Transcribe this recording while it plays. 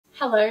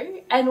Hello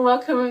and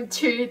welcome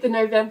to the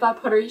November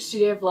Pottery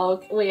Studio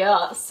vlog. We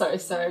are so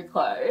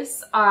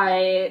close.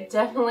 I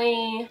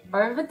definitely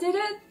overdid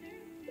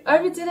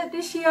it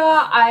this year.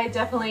 I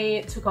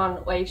definitely took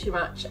on way too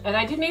much and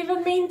I didn't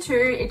even mean to.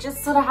 It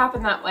just sort of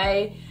happened that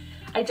way.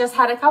 I just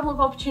had a couple of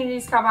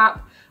opportunities come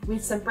up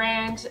with some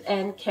brand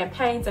and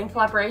campaigns and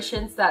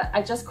collaborations that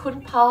I just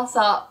couldn't pass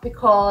up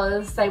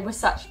because they were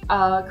such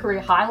a career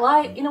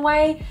highlight in a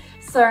way.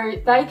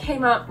 So they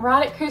came up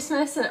right at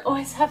Christmas, and it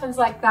always happens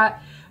like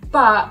that.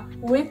 But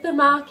with the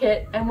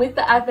market and with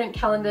the advent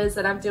calendars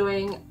that I'm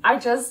doing, I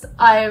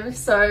am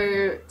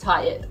so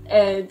tired,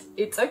 and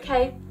it's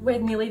okay, we're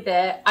nearly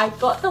there. I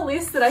got the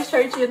list that I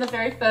showed you in the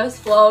very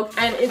first vlog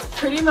and it's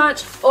pretty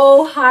much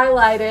all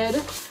highlighted,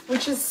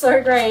 which is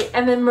so great.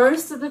 And then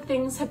most of the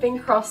things have been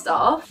crossed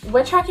off.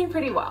 We're tracking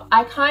pretty well.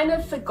 I kind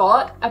of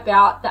forgot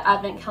about the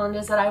advent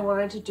calendars that I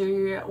wanted to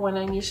do when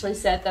I initially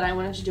said that I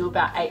wanted to do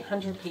about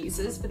 800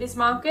 pieces for this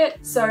market.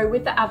 So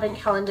with the advent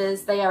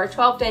calendars, they are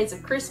 12 days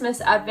of Christmas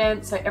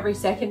advent, so every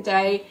second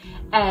day,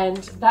 and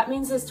that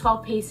means there's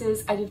 12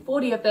 pieces. I did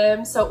 40 of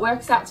them, so it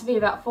works out to be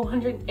about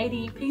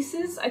 480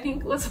 pieces, I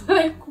think was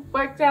what it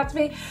worked out to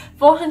be.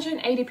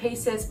 480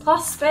 pieces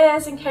plus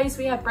spares in case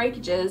we have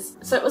breakages.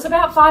 So it was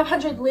about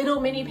 500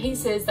 little mini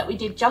pieces that we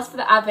did just for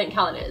the advent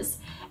calendars.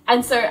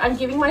 And so I'm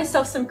giving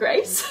myself some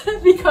grace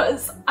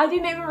because I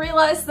didn't even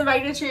realize the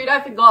magnitude.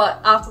 I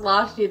forgot after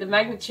last year the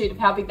magnitude of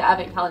how big the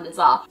advent calendars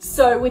are.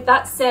 So with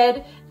that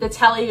said, the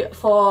tally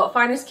for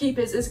Finest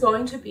Keepers is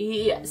going to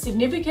be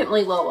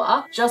significantly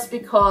lower just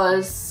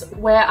because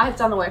where I've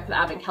done the work for the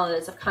advent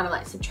calendars, I've kind of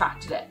like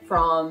subtracted it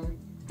from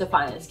the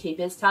Finest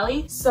Keepers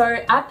tally.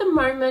 So at the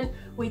moment,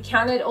 we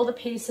counted all the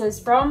pieces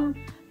from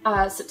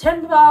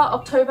September,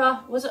 October,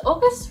 was it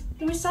August?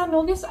 Did we start in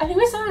August? I think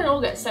we started in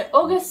August. So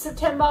August,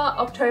 September,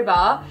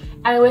 October,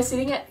 and we're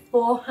sitting at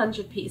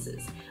 400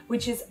 pieces,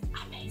 which is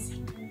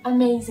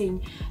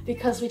amazing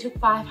because we took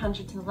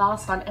 500 to the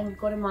last one and we've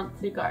got a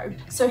month to go.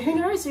 So who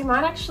knows, we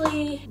might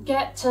actually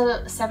get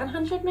to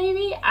 700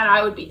 maybe, and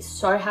I would be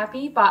so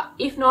happy. But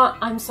if not,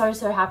 I'm so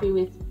happy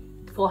with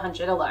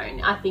 400 alone.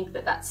 I think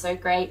that that's so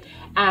great,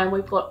 and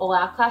we've got all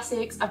our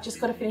classics. I've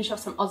just got to finish off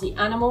some Aussie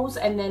animals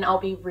and then I'll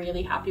be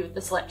really happy with the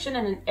selection,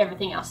 and then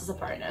everything else is a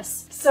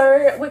bonus.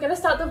 So we're going to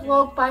start the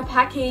vlog by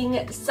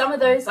packing some of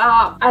those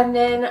up, and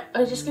then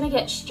we're just going to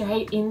get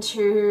straight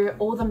into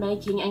all the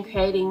making and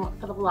creating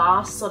for the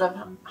last sort of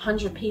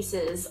 100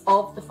 pieces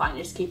of the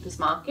Finest Keepers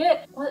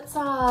market.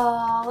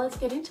 Let's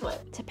get into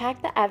it. To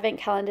pack the advent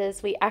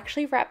calendars, we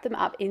actually wrapped them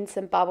up in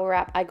some bubble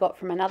wrap I got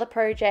from another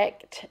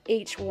project.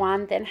 Each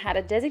one then had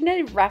a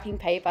designated wrapping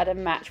paper to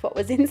match what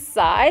was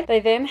inside. They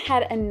then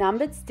had a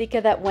numbered sticker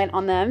that went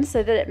on them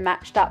so that it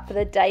matched up for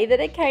the day that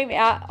it came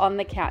out on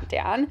the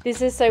countdown.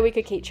 This is so we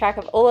could keep track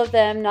of all of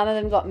them, none of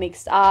them got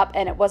mixed up,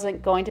 and it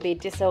wasn't going to be a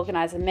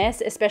disorganized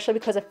mess, especially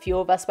because a few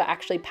of us were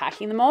actually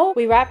packing them all.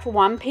 We wrapped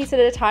one piece at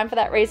a time for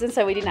that reason,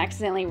 so we didn't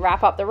accidentally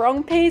wrap up the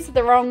wrong piece,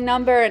 the wrong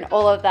number, and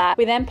all of that.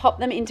 We then popped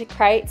them into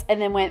crates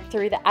and then went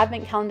through the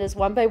advent calendars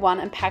one by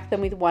one and packed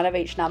them with one of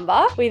each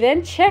number. We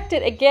then checked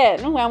it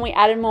again when we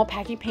added more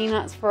packing peanuts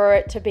for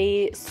it to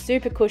be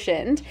super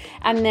cushioned,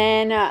 and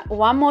then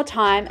one more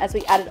time as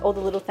we added all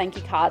the little thank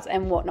you cards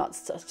and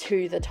whatnots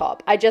to the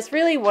top. I just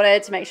really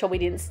wanted to make sure we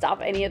didn't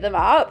stuff any of them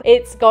up.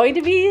 It's going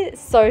to be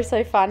so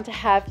fun to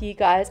have you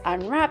guys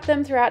unwrap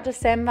them throughout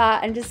December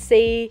and just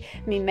see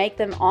me make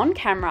them on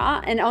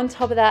camera. And on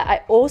top of that,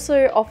 I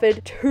also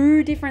offered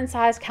 2 different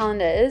size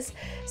calendars,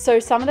 so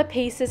some of the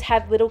pieces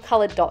had little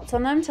colored dots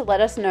on them to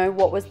let us know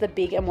what was the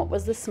big and what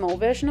was the small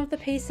version of the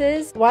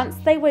pieces. Once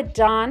they were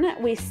done,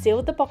 we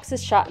sealed the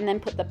boxes shut and then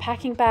put the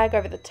packing bag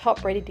over the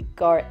top ready to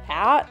go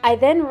out. I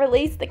then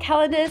released the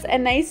calendars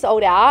and they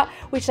sold out,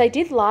 which they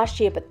did last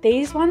year, but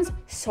these ones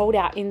sold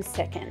out in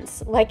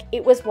seconds. Like,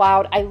 it was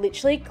wild. I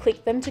literally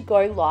clicked them to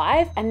go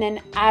live, and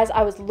then as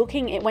I was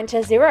looking, it went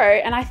to 0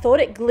 and I thought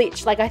it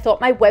glitched. Like, I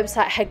thought my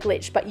website had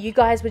glitched, but you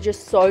guys were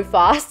just so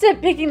fast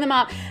at picking them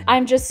up.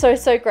 I'm just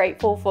so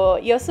grateful for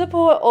your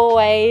support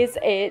always.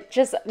 It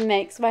just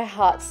makes my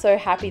heart so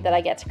happy that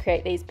I get to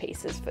create these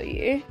pieces for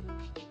you.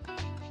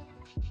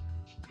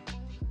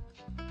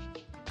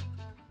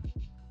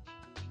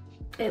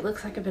 It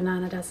looks like a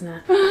banana, doesn't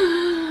it?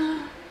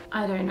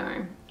 I don't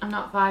know. I'm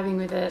not vibing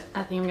with it.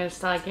 I think I'm going to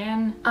start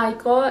again. I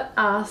got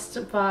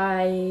asked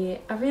by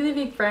a really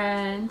big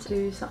brand to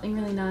do something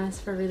really nice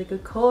for a really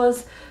good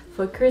cause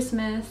for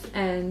Christmas,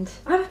 and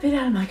I'm a bit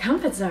out of my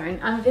comfort zone.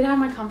 I'm a bit out of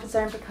my comfort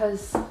zone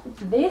because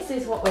this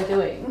is what we're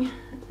doing.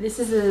 This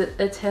is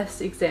a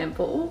test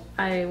example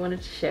I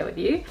wanted to share with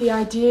you. The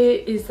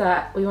idea is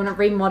that we want to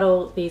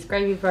remodel these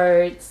gravy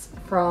boats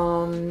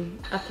from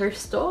a thrift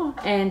store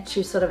and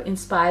to sort of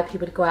inspire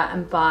people to go out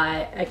and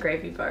buy a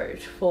gravy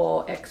boat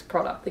for X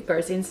product that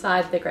goes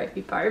inside the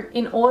gravy boat.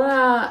 In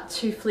order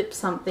to flip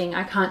something,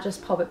 I can't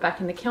just pop it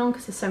back in the kiln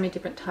because there's so many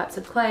different types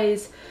of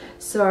clays.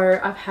 So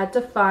I've had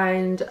to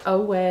find a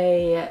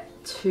way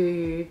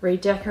to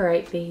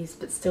redecorate these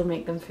but still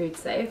make them food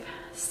safe.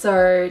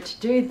 So to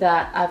do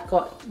that, I've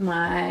got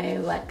my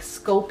like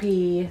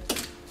Sculpey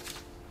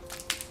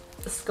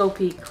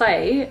Sculpey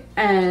clay,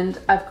 and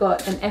I've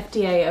got an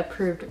FDA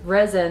approved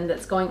resin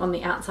that's going on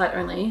the outside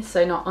only,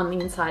 so not on the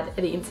inside.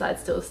 The inside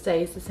still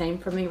stays the same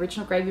from the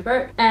original gravy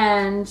boat.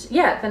 And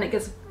yeah, then it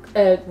gets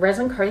a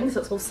resin coating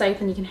so it's all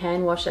safe and you can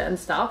hand wash it and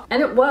stuff,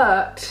 and it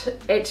worked.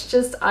 It's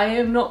just I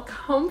am not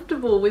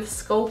comfortable with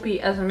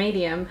Sculpey as a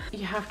medium.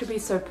 You have to be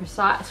so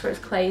precise, whereas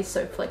clay is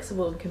so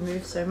flexible and can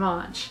move so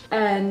much.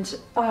 And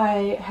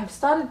I have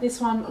started this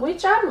one,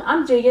 which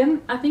I'm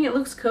digging. I think it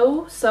looks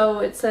cool. So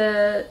it's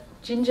a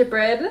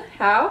gingerbread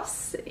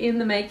house in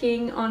the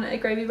making on a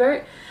gravy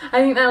boat.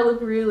 I think that'll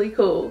look really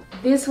cool.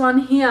 This one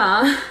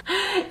here,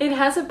 it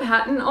has a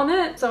pattern on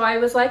it, so I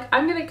was like,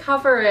 I'm gonna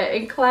cover it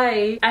in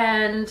clay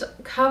and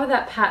cover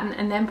that pattern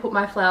and then put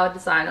my flower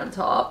design on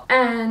top,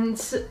 and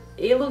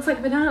it looks like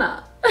a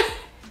banana.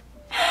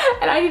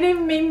 And I didn't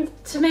even mean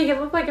to make it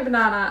look like a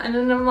banana. And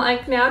then I'm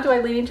like, now do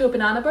I lean into a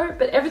banana boat?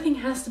 But everything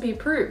has to be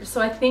approved.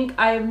 So I think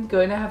I'm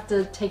going to have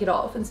to take it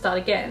off and start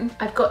again.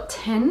 I've got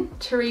 10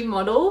 to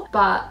remodel,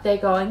 but they're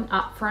going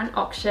up for an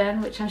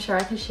auction, which I'm sure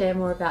I can share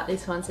more about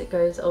this once it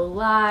goes all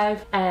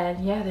live.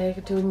 And yeah, they're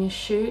doing a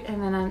shoot,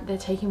 and then they're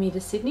taking me to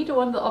Sydney to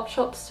one of the op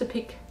shops to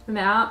pick them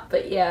out.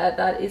 But yeah,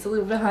 that is a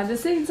little behind the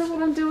scenes of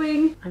what I'm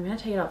doing. I'm gonna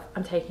take it off.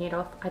 I'm taking it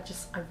off.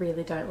 I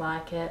really don't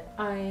like it.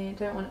 I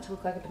don't want it to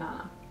look like a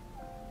banana.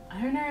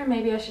 I don't know,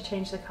 maybe I should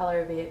change the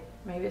color a bit.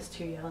 Maybe it's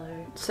too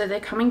yellow. So they're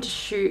coming to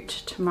shoot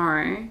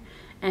tomorrow,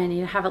 and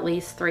you have at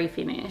least 3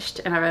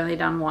 finished, and I've only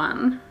done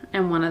 1.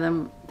 And one of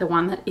them, the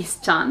one that is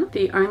done.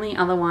 The only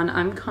other one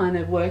I'm kind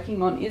of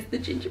working on is the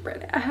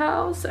gingerbread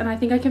house, and I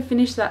think I can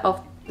finish that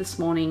off this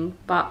morning,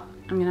 but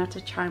I'm gonna have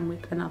to try and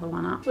whip another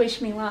one up.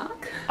 Wish me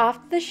luck.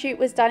 After the shoot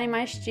was done in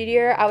my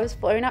studio, I was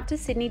flown up to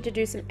Sydney to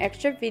do some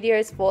extra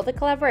videos for the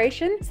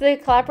collaboration. So the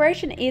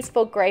collaboration is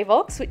for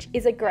Gravox, which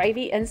is a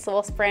gravy and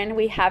sauce brand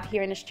we have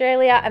here in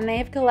Australia, and they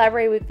have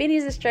collaborated with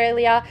Vinnie's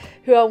Australia,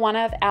 who are one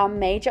of our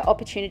major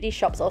opportunity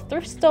shops or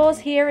thrift stores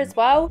here as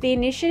well. The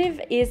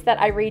initiative is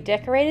that I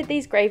redecorated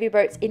these gravy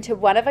boats into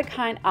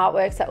one-of-a-kind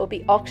artworks that will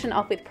be auctioned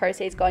off with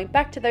proceeds going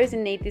back to those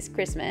in need this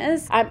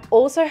Christmas. I'm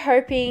also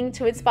hoping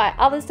to inspire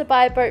others to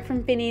buy a boat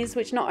from Vinnie's,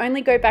 which not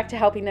only go back to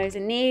helping those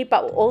in need,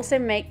 but will also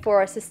make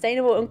for a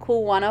sustainable and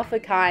cool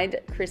one-of-a-kind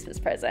Christmas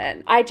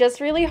present. I just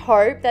really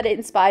hope that it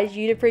inspires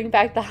you to bring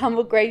back the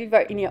humble gravy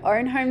boat in your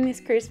own home this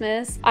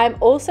Christmas. I'm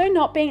also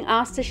not being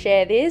asked to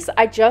share this.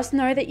 I just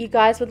know that you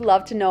guys would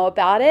love to know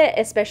about it,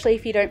 especially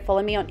if you don't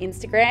follow me on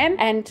Instagram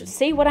and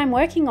see what I'm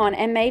working on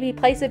and maybe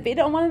place a bid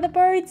on one of the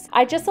boats.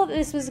 I just thought that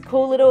this was a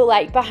cool little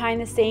like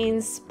behind the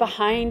scenes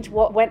behind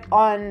what went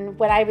on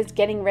when I was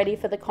getting ready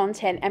for the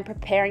content and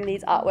preparing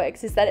these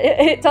artworks, is that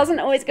it doesn't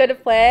always go to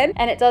plan,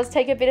 and it does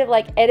take a bit of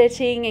like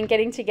editing and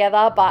getting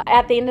together, but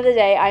at the end of the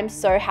day I'm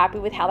so happy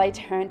with how they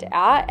turned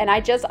out, and I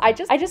just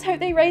hope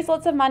they raise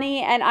lots of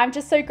money, and I'm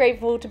just so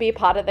grateful to be a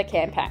part of the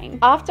campaign.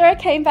 After I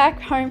came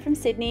back home from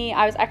Sydney,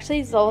 I was actually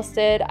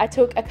exhausted. I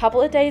took a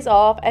couple of days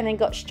off and then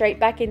got straight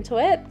back into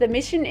it. The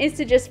mission is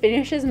to just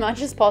finish as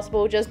much as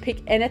possible, just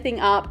pick anything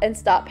up and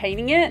start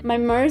painting it. My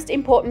most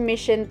important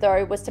mission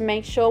though was to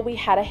make sure we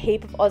had a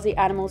heap of Aussie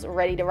animals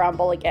ready to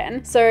rumble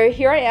again. So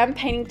here I am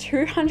painting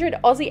 200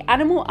 Aussie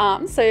animal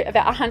arms, so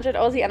about 100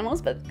 Aussie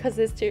animals, but because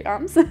there's 2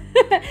 arms,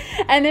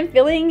 and then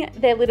filling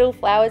their little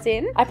flowers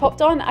in. I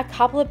popped on a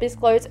couple of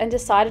bisque loads and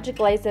decided to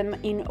glaze them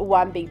in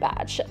one big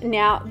batch.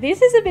 Now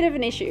this is a bit of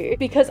an issue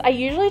because I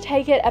usually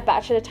take it a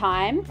batch at a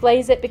time,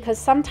 glaze it, because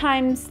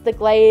sometimes the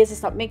glaze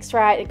is not mixed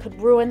right. It could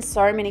ruin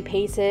so many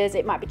pieces.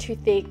 It might be too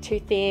thick, too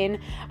thin.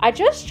 I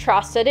just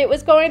trusted it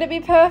was going to be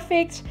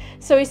perfect,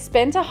 so we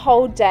spent a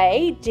whole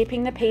day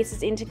dipping the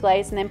pieces into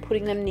glaze and then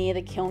putting them near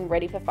the kiln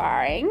ready for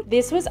firing.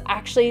 This was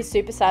actually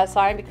super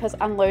satisfying because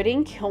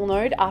unloading kiln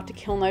load after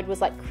kiln load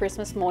was like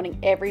Christmas morning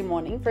every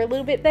morning for a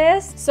little bit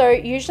there. So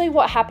usually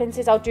what happens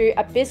is I'll do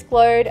a bisque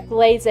load,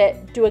 glaze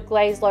it, do a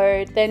glaze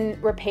load, then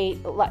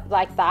repeat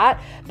like that.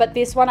 But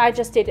this one I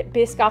just did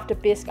bisque after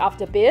bisque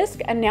after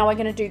bisque, and now we're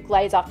going to do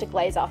glaze after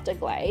glaze after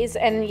glaze.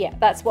 And yeah,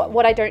 that's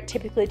what I don't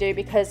typically do,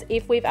 because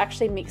if we've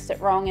actually mixed it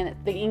wrong and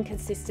the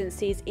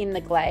inconsistencies in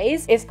the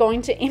glaze, it's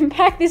going to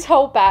impact this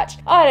whole batch.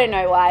 I don't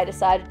know why I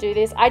decided to do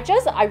this.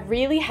 I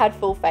really had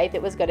full faith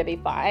it was going to be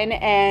fine,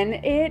 and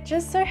it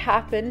just so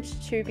happened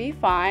to be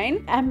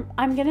fine.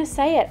 I'm gonna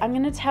say it, I'm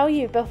gonna tell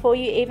you before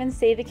you even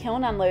see the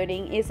kiln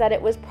unloading, is that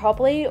it was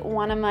probably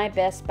one of my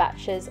best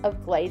batches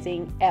of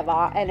glazing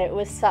ever, and it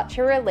was such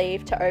a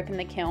relief to open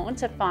the kiln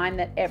to find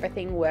that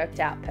everything worked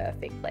out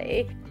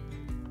perfectly.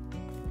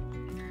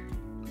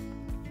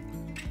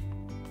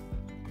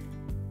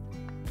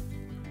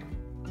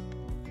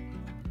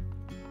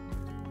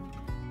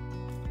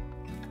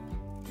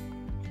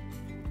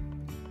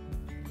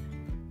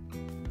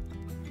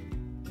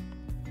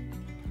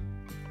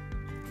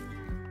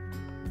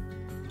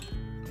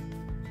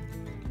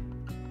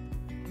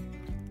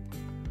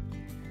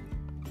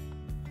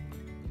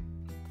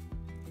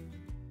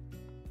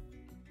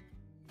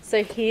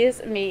 So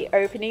here's me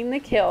opening the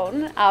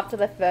kiln after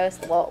the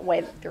first lot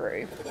went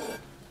through.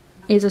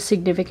 is a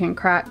significant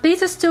crack.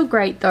 These are still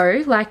great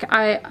though. Like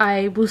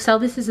I will sell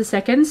this as a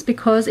seconds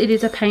because it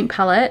is a paint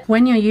palette.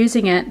 When you're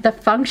using it, the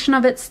function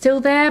of it's still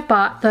there,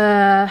 but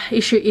the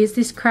issue is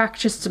this crack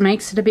just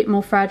makes it a bit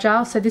more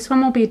fragile. So this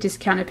one will be a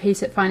discounted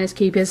piece at Finders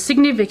Keepers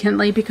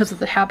significantly because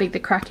of how big the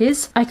crack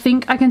is. I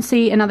think I can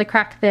see another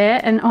crack there,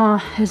 and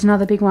oh, there's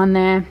another big one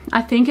there.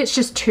 I think it's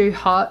just too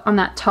hot on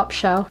that top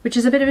shelf, which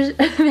is a bit of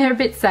a, they're a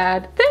bit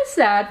sad. They're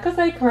sad because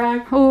they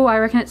crack. Oh, I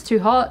reckon it's too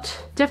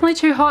hot. Definitely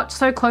too hot,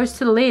 so close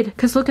to the lid.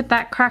 Because look at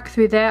that crack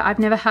through there. I've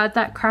never had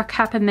that crack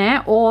happen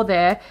there or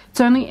there.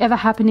 It's only ever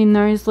happened in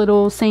those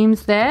little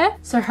seams there.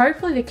 So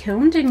hopefully the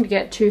kiln didn't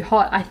get too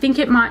hot. I think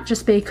it might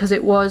just be because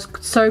it was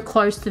so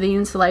close to the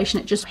insulation.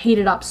 It just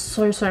heated up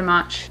so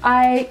much.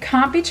 I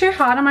can't be too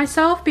hard on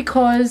myself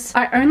because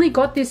I only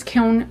got this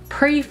kiln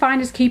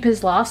pre-Finders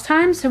Keepers last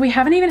time. So we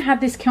haven't even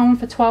had this kiln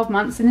for 12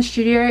 months in the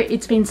studio.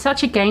 It's been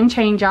such a game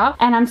changer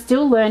and I'm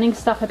still learning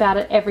stuff about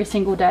it every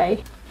single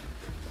day.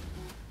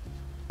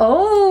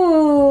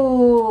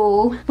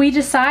 Oh, we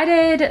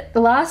decided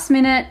last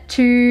minute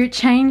to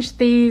change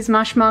these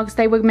mush mugs.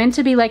 They were meant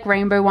to be like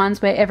rainbow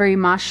ones where every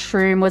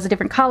mushroom was a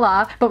different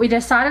color, but we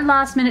decided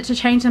last minute to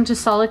change them to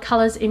solid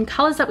colors in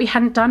colors that we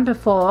hadn't done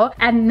before,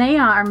 and they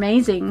are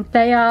amazing.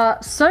 They are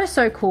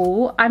so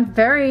cool. I'm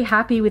very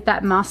happy with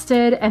that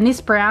mustard, and this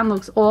brown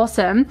looks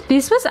awesome.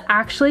 This was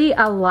actually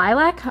a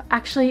lilac.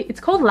 Actually, it's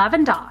called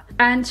lavender.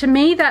 And to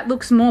me that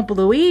looks more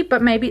bluey,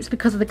 but maybe it's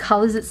because of the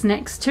colors it's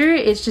next to.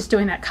 It's just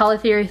doing that color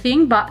theory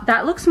thing, but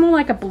that looks more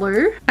like a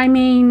blue. I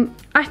mean,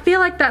 I feel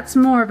like that's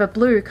more of a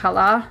blue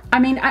color. I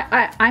mean,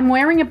 I'm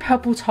wearing a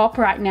purple top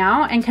right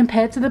now, and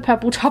compared to the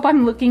purple top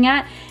I'm looking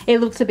at,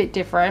 it looks a bit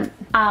different.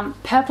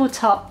 Purple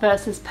top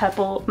versus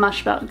purple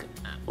mush mug.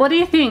 What do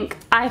you think?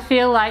 I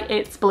feel like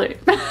it's blue.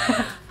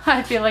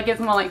 I feel like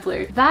it's more like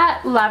blue.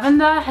 That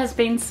lavender has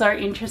been so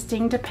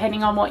interesting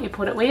depending on what you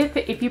put it with.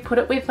 If you put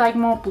it with like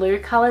more blue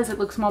colors, it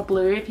looks more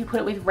blue. If you put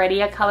it with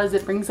reddier colors,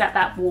 it brings out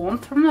that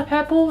warmth from the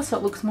purple, so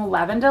it looks more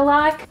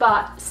lavender-like,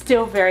 but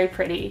still very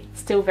pretty.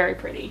 Still very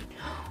pretty.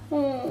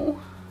 Oh,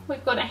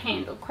 we've got a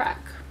handle crack.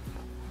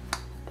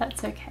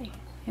 That's okay.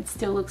 It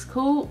still looks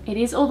cool. It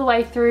is all the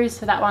way through,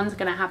 so that one's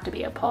gonna have to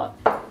be a pot.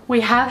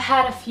 We have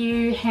had a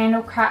few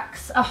handle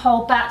cracks, a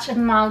whole batch of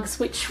mugs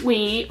which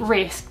we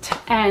risked,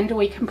 and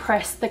we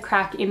compressed the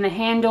crack in the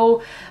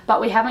handle, but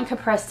we haven't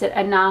compressed it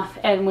enough,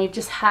 and we've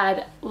just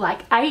had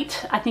like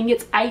 8, I think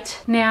it's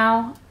 8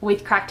 now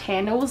with cracked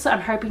handles.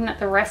 I'm hoping that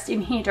the rest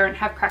in here don't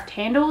have cracked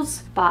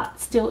handles, but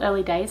still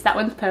early days. That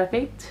one's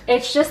perfect.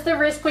 It's just the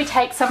risk we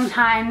take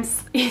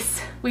sometimes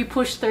is we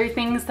push through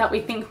things that we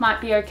think might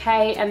be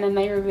okay, and then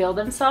they reveal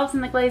themselves in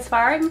the glaze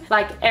firing.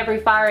 Like every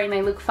firing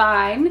they look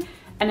fine,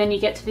 and then you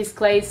get to this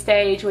glaze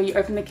stage where you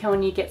open the kiln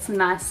and you get some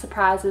nice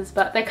surprises,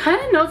 but they're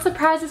kind of not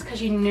surprises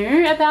because you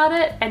knew about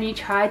it and you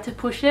tried to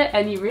push it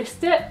and you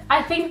risked it.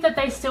 I think that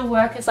they still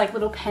work as like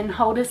little pen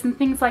holders and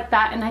things like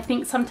that, and I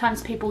think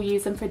sometimes people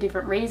use them for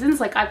different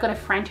reasons. Like I've got a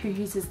friend who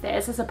uses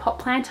theirs as a pot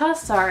planter,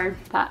 so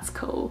that's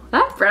cool.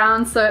 That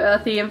brown's so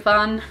earthy and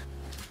fun.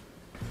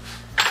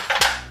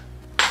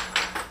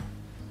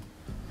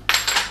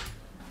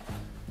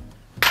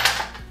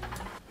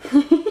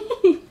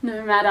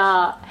 No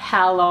matter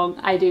how long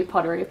I do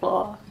pottery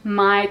for,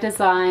 my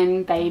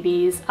design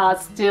babies are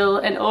still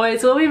and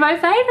always will be my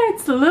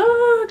favorites.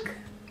 Look!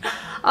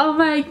 Oh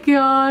my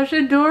gosh,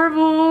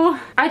 adorable.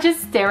 I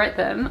just stare at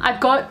them.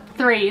 I've got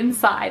 3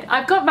 inside.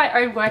 I've got my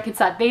own work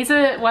inside. These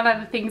are one of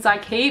the things I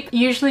keep.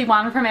 Usually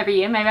one from every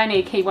year. Maybe I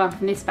need to keep one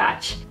from this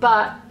batch.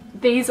 But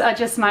these are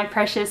just my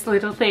precious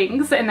little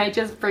things, and they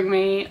just bring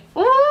me,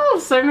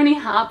 oh, so many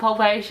heart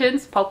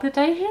palpitations.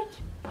 Palpitations?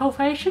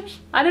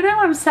 I don't know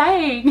what I'm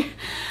saying,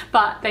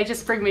 but they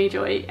just bring me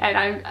joy,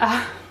 and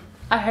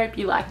I hope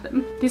you like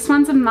them. This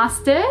one's a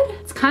mustard.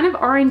 It's kind of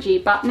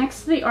orangey, but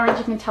next to the orange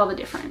you can tell the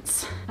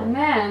difference. And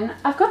then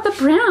I've got the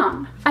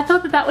brown. I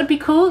thought that that would be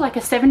cool, like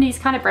a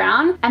 70s kind of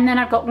brown. And then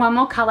I've got one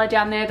more color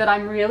down there that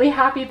I'm really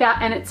happy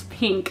about, and it's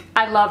pink.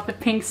 I love the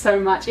pink so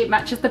much. It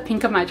matches the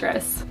pink of my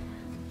dress.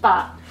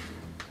 But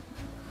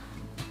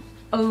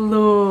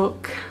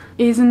look,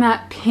 isn't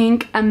that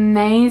pink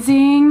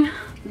amazing?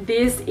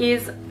 This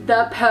is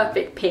the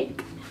perfect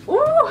pink.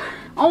 Ooh,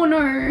 oh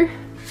no.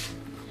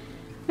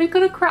 We've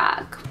got a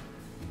crack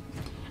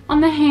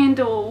on the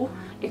handle.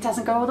 It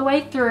doesn't go all the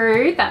way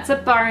through. That's a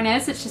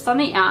bonus. It's just on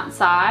the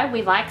outside.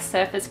 We like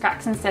surface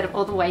cracks instead of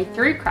all the way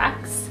through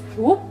cracks.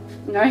 Ooh,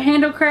 no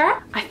handle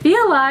crack. I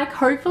feel like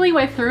hopefully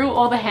we're through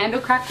all the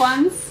handle crack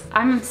ones.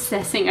 I'm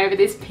obsessing over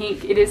this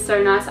pink. It is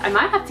so nice. I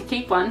might have to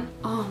keep one.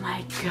 Oh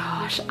my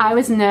gosh. I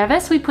was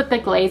nervous we put the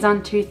glaze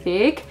on too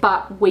thick,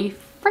 but we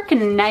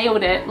freaking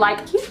nailed it.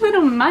 Like cute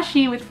little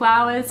mushy with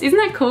flowers. Isn't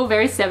that cool?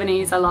 Very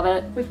 70s. I love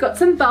it. We've got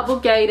some bubble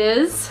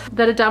gators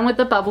that are done with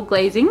the bubble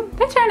glazing.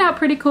 They turned out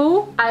pretty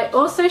cool. I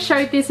also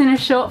showed this in a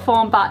short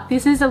form, but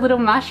this is a little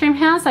mushroom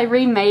house. I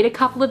remade a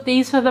couple of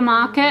these for the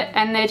market,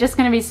 and they're just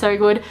gonna be so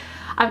good.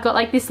 I've got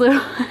like this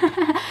little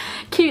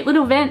cute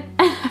little vent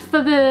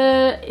for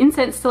the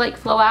incense to like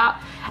flow out,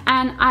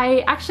 and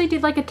I actually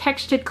did like a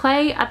textured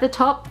clay at the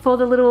top for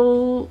the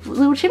little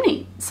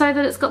chimney, so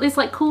that it's got this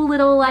like cool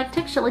little like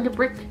texture, like a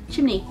brick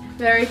chimney.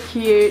 Very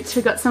cute.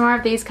 We've got some more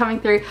of these coming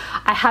through.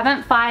 I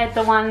haven't fired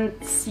the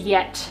ones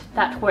yet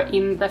that were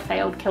in the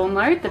failed kiln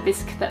load, the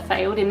bisque that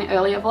failed in the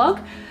earlier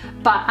vlog,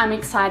 but I'm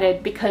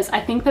excited because I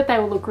think that they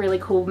will look really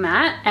cool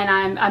matte,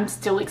 and I'm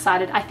still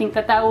excited. I think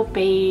that they will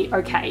be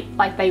okay,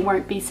 like they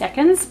won't be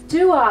seconds.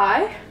 Do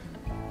I?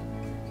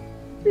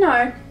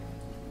 No.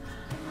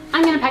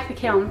 I'm gonna pack the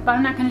kiln, but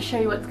I'm not gonna show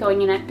you what's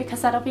going in it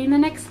because that'll be in the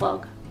next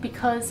vlog,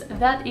 because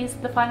that is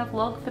the final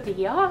vlog for the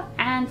year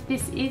and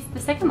this is the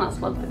second last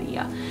vlog for the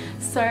year.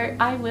 So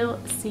I will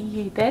see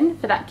you then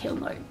for that kiln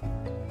load.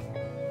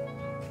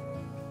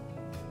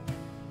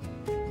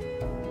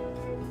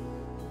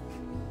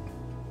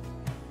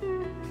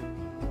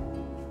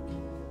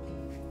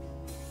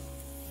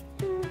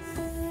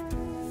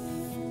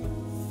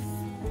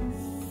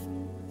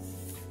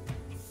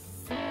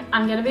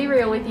 I'm gonna be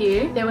real with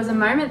you. There was a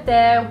moment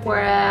there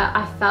where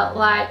I felt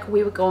like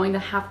we were going to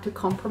have to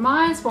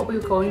compromise what we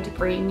were going to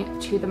bring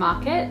to the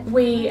market.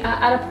 We are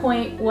at a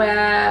point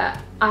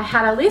where I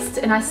had a list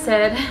and I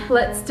said,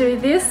 let's do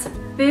this,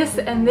 this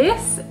and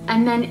this,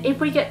 and then if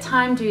we get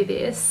time, do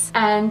this.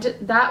 And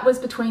that was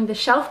between the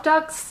shelf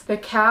ducks, the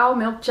cow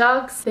milk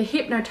jugs, the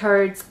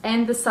hypnotoads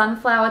and the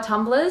sunflower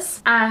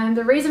tumblers. And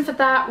the reason for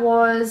that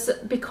was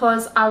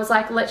because I was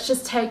like, let's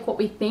just take what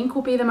we think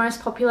will be the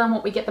most popular and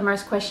what we get the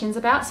most questions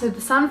about. So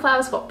the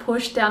sunflowers got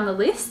pushed down the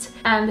list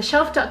and the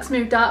shelf ducks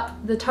moved up,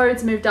 the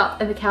toads moved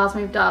up and the cows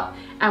moved up,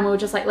 and we were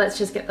just like, let's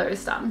just get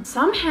those done.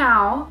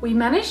 Somehow we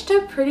managed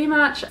to pretty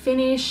much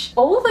finish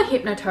all the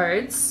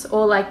hypnotoads,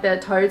 or like the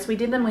toads. We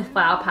did them with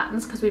flower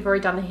patterns because we've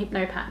already done the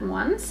hypno pattern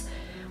ones.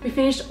 We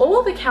finished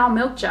all the cow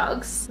milk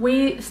jugs.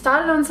 We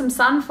started on some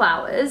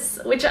sunflowers,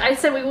 which I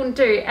said we wouldn't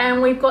do,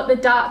 and we've got the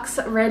ducks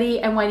ready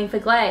and waiting for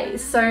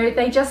glaze. So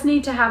they just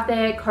need to have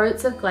their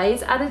coats of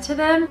glaze added to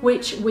them,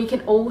 which we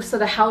can all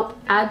sort of help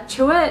add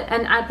to it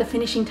and add the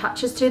finishing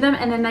touches to them,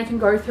 and then they can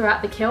go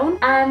throughout the kiln.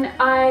 And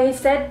I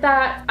said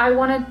that I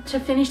wanted to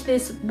finish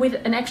this with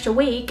an extra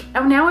week,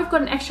 and now we've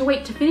got an extra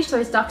week to finish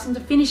those ducks and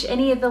to finish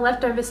any of the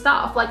leftover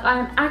stuff. Like,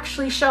 I'm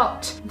actually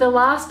shocked. The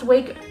last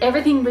week,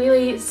 everything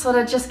really sort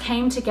of just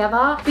came together.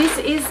 This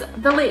is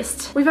the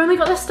list. We've only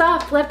got the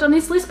stuff left on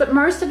this list, but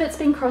most of it's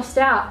been crossed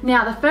out.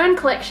 Now the fern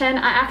collection,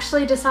 I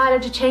actually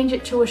decided to change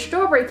it to a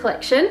strawberry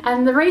collection,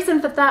 and the reason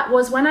for that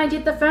was when I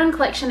did the fern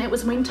collection, it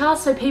was winter,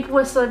 so people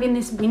were sort of in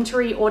this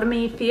wintry,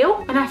 autumny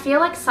feel, and I feel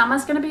like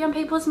summer's gonna be on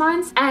people's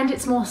minds, and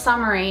it's more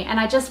summery, and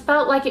I just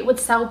felt like it would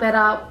sell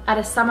better at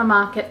a summer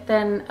market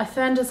than a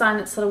fern design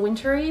that's sort of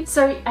wintry.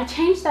 So I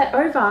changed that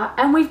over,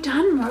 and we've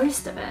done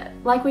most of it.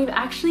 Like, we've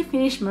actually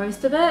finished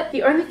most of it.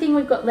 The only thing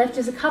we've got left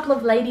is a couple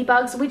of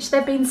ladybugs, which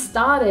they've been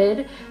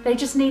started. They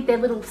just need their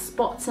little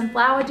spots and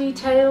flower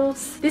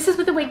details. This is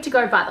with a week to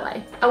go, by the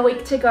way. A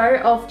week to go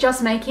of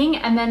just making,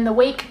 and then the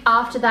week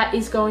after that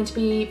is going to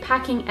be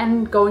packing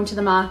and going to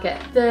the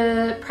market.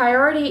 The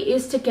priority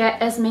is to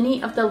get as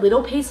many of the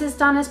little pieces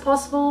done as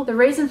possible. The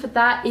reason for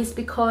that is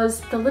because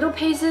the little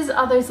pieces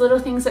are those little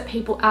things that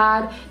people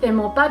add. They're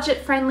more budget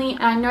friendly.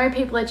 I know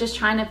people are just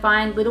trying to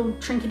find little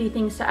trinkety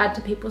things to add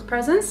to people's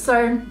presents.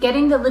 So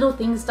getting the little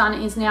things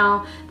done is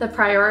now the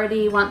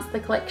priority once the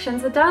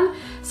collections are done,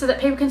 so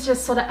that people can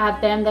just sort of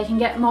add them. They can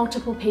get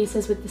multiple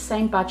pieces with the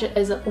same budget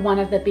as one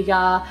of the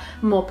bigger,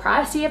 more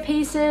pricier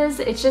pieces.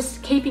 It's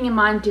just keeping in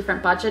mind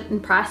different budget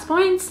and price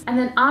points. And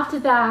then after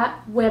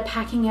that, we're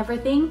packing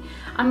everything.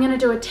 I'm gonna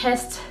do a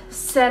test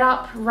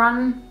setup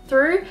run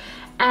through,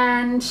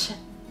 and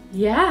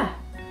yeah,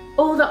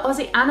 all the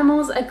Aussie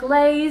animals are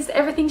glazed.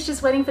 Everything's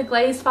just waiting for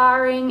glaze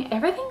firing.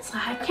 Everything's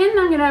like,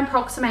 I'm gonna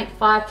approximate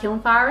 5 kiln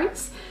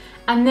firings.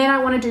 And then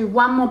I want to do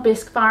one more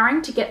bisque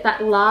firing to get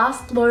that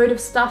last load of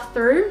stuff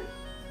through.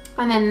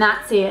 And then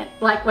that's it.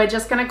 Like, we're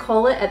just gonna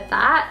call it at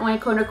that. We're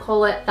gonna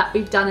call it that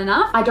we've done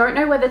enough. I don't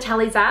know where the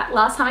tally's at.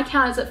 Last time I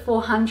counted it was at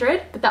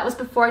 400, but that was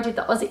before I did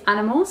the Aussie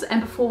animals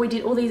and before we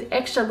did all these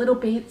extra little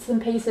bits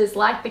and pieces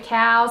like the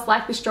cows,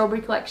 like the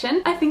strawberry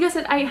collection. I think I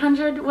said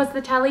 800 was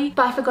the tally,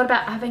 but I forgot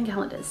about advent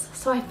calendars.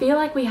 So I feel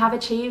like we have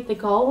achieved the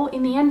goal.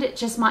 In the end, it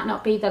just might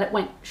not be that it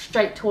went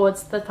straight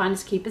towards the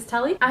finders keepers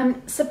tally.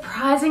 I'm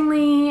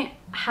surprisingly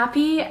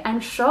happy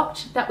and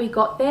shocked that we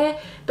got there,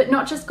 but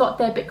not just got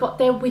there, but got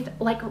there with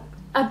like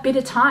a bit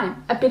of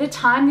time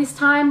this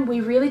time. We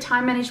really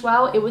time managed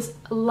well. It was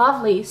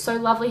lovely, so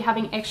lovely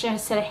having extra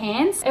set of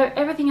hands.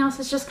 Everything else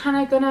is just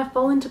kind of gonna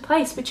fall into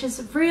place, which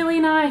is really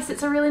nice.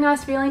 It's a really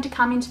nice feeling to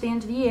come into the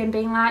end of the year and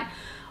being like,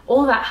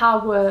 all that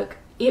hard work,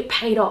 it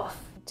paid off.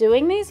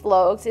 Doing these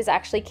vlogs is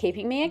actually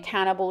keeping me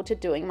accountable to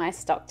doing my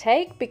stock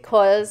take,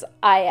 because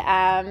I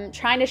am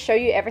trying to show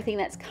you everything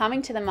that's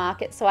coming to the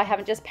market, so I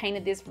haven't just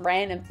painted this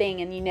random thing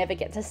and you never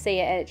get to see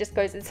it and it just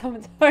goes in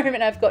someone's home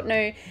and I've got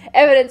no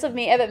evidence of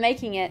me ever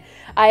making it.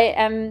 I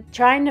am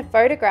trying to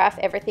photograph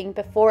everything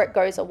before it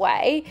goes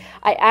away.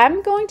 I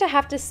am going to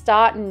have to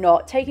start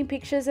not taking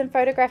pictures and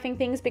photographing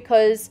things,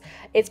 because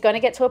it's going to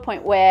get to a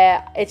point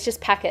where it's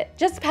just pack it,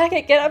 get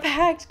it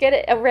packed, get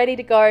it ready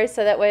to go,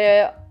 so that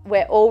we're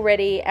we're all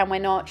ready and we're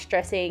not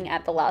stressing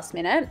at the last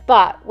minute.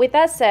 But with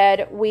that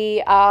said,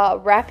 we are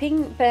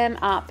wrapping them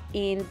up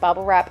in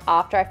bubble wrap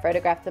after I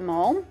photographed them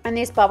all. And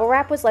this bubble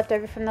wrap was left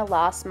over from the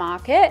last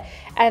market,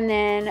 and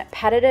then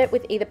padded it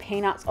with either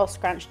peanuts or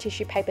scrunch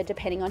tissue paper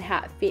depending on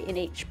how it fit in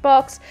each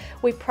box.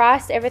 We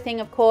priced everything,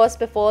 of course,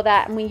 before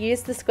that, and we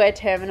used the Square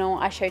terminal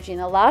I showed you in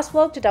the last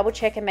vlog to double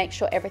check and make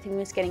sure everything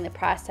was getting the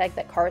price tag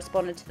that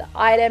corresponded to the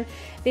item.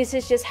 This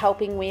is just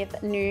helping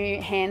with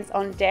new hands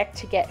on deck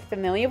to get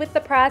familiar with the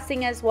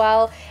pricing as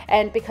well,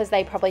 and because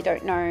they probably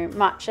don't know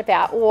much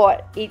about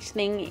what each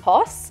thing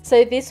costs.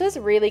 So this was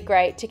really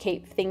great to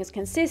keep things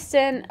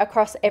consistent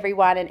across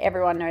everyone, and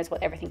everyone knows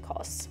what everything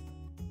costs.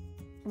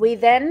 We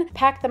then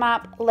pack them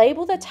up,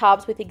 label the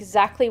tubs with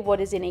exactly what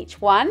is in each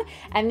one,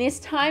 and this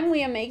time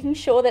we are making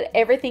sure that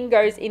everything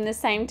goes in the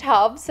same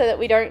tub so that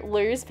we don't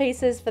lose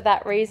pieces for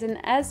that reason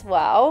as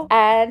well.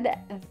 And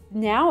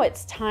now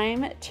it's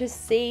time to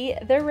see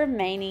the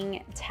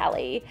remaining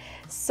tally.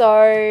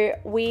 So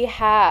we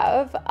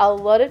have a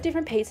lot of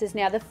different pieces.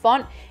 Now the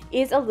font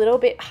is a little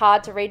bit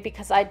hard to read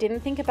because I didn't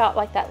think about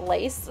like that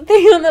lace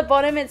thing on the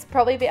bottom. It's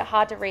probably a bit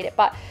hard to read it,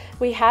 but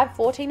we have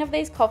 14 of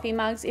these coffee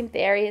mugs in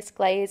various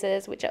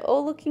glazes, which are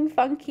all looking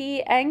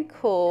funky and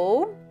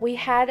cool. We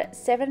had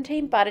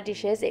 17 butter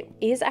dishes. It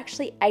is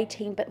actually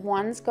 18, but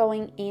one's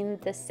going in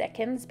the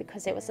seconds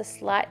because there was a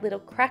slight little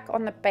crack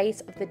on the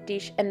base of the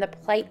dish and the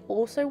plate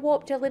also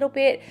warped a little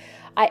bit.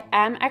 I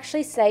am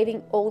actually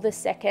saving all the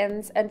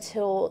seconds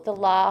until the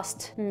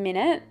last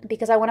minute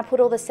because I want to put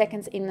all the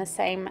seconds in the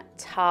same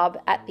tub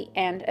at the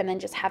end and then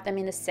just have them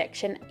in a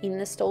section in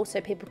the stall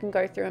so people can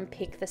go through and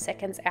pick the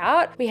seconds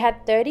out. We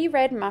had 30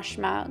 red mush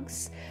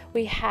mugs.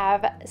 We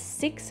have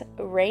 6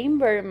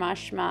 rainbow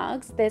mush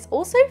mugs. There's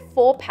also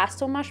 4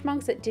 pastel mush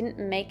mugs that didn't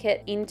make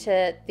it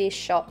into this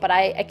shot, but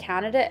I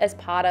accounted it as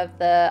part of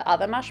the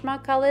other mush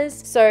mug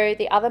colors. So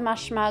the other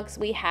mush mugs,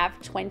 we have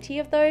 20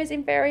 of those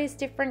in various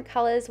different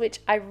colors, which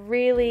I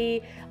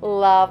really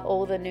love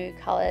all the new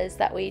colors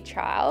that we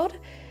trialed.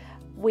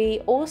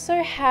 We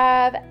also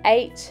have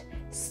 8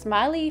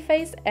 smiley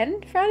face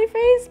and frowny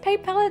face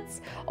paint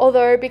palettes,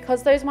 although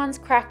because those ones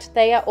cracked,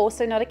 they are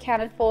also not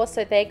accounted for,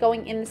 so they're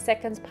going in the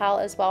seconds pile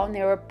as well. And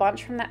there were a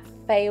bunch from that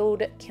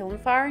failed kiln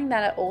firing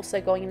that are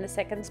also going in the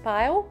seconds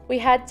pile. We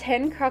had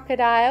 10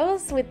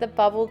 crocodiles with the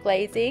bubble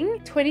glazing,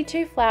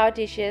 22 flower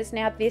dishes.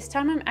 Now this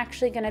time I'm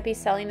actually going to be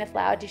selling the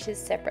flower dishes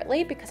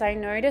separately because I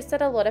noticed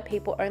that a lot of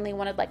people only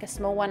wanted like a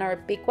small one or a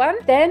big one.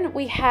 Then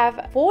we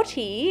have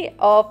 40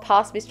 of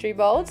past mystery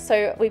bowls.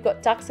 So we've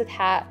got ducks with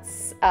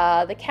hats,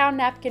 the cow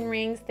napkin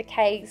rings, the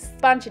cakes,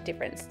 bunch of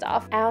different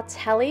stuff. Our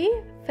tally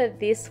for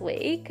this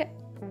week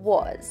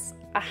was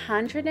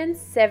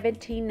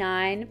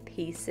 179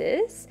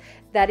 pieces.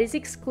 That is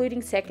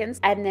excluding seconds.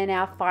 And then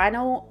our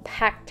final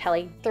pack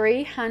tally,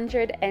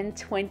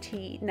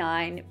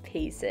 329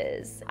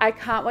 pieces. I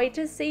can't wait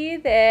to see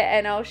you there,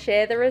 and I'll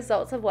share the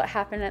results of what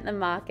happened at the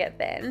market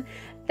then.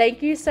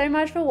 Thank you so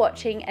much for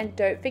watching, and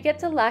don't forget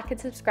to like and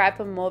subscribe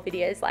for more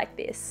videos like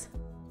this.